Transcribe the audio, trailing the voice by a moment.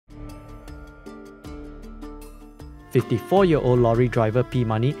54-year-old lorry driver P.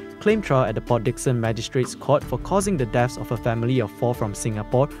 Money claimed trial at the Port Dickson Magistrates Court for causing the deaths of a family of 4 from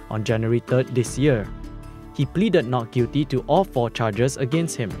Singapore on January 3rd this year. He pleaded not guilty to all 4 charges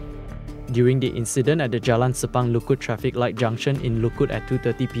against him. During the incident at the Jalan Sepang Lukut traffic light junction in Lukut at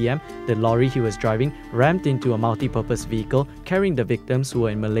 2:30 p.m, the lorry he was driving rammed into a multi-purpose vehicle carrying the victims who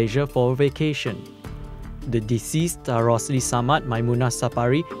were in Malaysia for a vacation. The deceased are Rosli Samad, Maimunah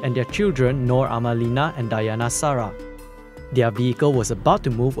Sapari, and their children Noor Amalina and Dayana Sarah. Their vehicle was about to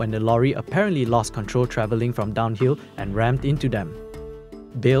move when the lorry apparently lost control travelling from downhill and rammed into them.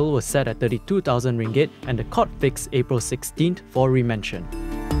 Bail was set at 32,000 ringgit and the court fixed April 16th for remention.